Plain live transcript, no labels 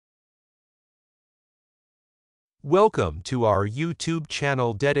Welcome to our YouTube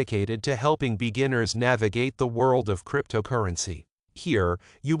channel dedicated to helping beginners navigate the world of cryptocurrency. Here,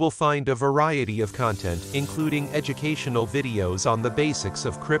 you will find a variety of content including educational videos on the basics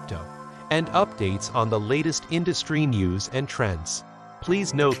of crypto and updates on the latest industry news and trends.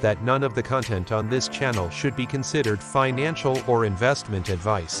 Please note that none of the content on this channel should be considered financial or investment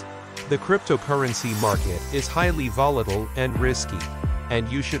advice. The cryptocurrency market is highly volatile and risky, and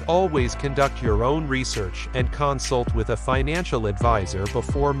you should always conduct your own research and consult with a financial advisor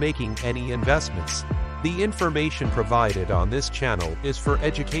before making any investments. The information provided on this channel is for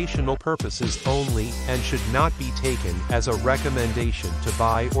educational purposes only and should not be taken as a recommendation to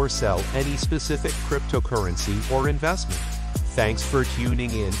buy or sell any specific cryptocurrency or investment. Thanks for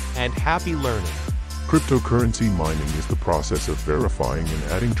tuning in and happy learning. Cryptocurrency mining is the process of verifying and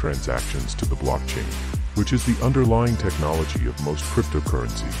adding transactions to the blockchain, which is the underlying technology of most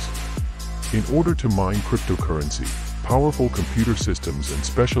cryptocurrencies. In order to mine cryptocurrency, powerful computer systems and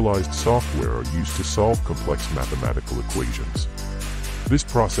specialized software are used to solve complex mathematical equations. This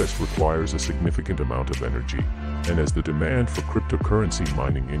process requires a significant amount of energy, and as the demand for cryptocurrency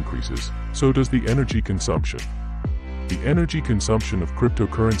mining increases, so does the energy consumption. The energy consumption of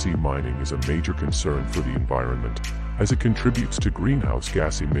cryptocurrency mining is a major concern for the environment, as it contributes to greenhouse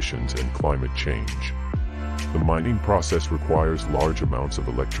gas emissions and climate change. The mining process requires large amounts of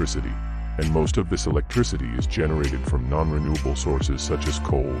electricity, and most of this electricity is generated from non-renewable sources such as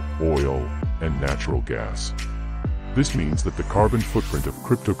coal, oil, and natural gas. This means that the carbon footprint of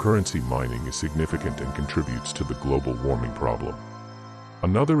cryptocurrency mining is significant and contributes to the global warming problem.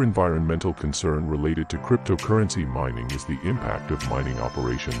 Another environmental concern related to cryptocurrency mining is the impact of mining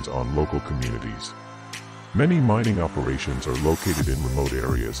operations on local communities. Many mining operations are located in remote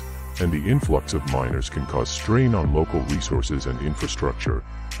areas, and the influx of miners can cause strain on local resources and infrastructure,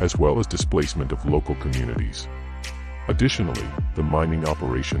 as well as displacement of local communities. Additionally, the mining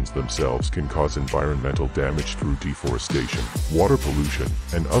operations themselves can cause environmental damage through deforestation, water pollution,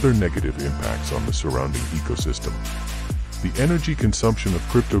 and other negative impacts on the surrounding ecosystem. The energy consumption of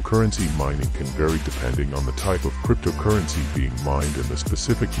cryptocurrency mining can vary depending on the type of cryptocurrency being mined and the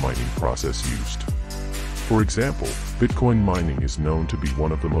specific mining process used. For example, Bitcoin mining is known to be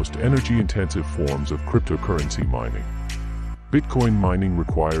one of the most energy-intensive forms of cryptocurrency mining. Bitcoin mining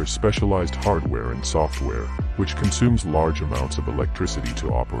requires specialized hardware and software, which consumes large amounts of electricity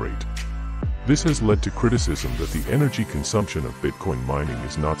to operate. This has led to criticism that the energy consumption of Bitcoin mining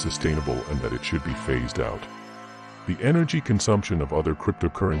is not sustainable and that it should be phased out. The energy consumption of other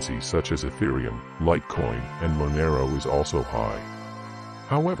cryptocurrencies such as Ethereum, Litecoin, and Monero is also high.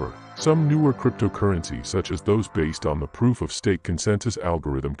 However, some newer cryptocurrencies such as those based on the proof-of-stake consensus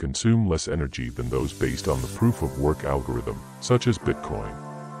algorithm consume less energy than those based on the proof-of-work algorithm, such as Bitcoin.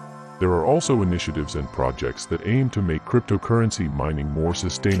 There are also initiatives and projects that aim to make cryptocurrency mining more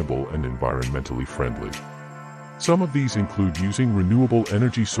sustainable and environmentally friendly. Some of these include using renewable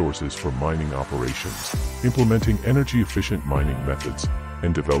energy sources for mining operations, implementing energy-efficient mining methods,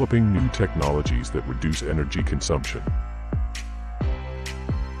 and developing new technologies that reduce energy consumption.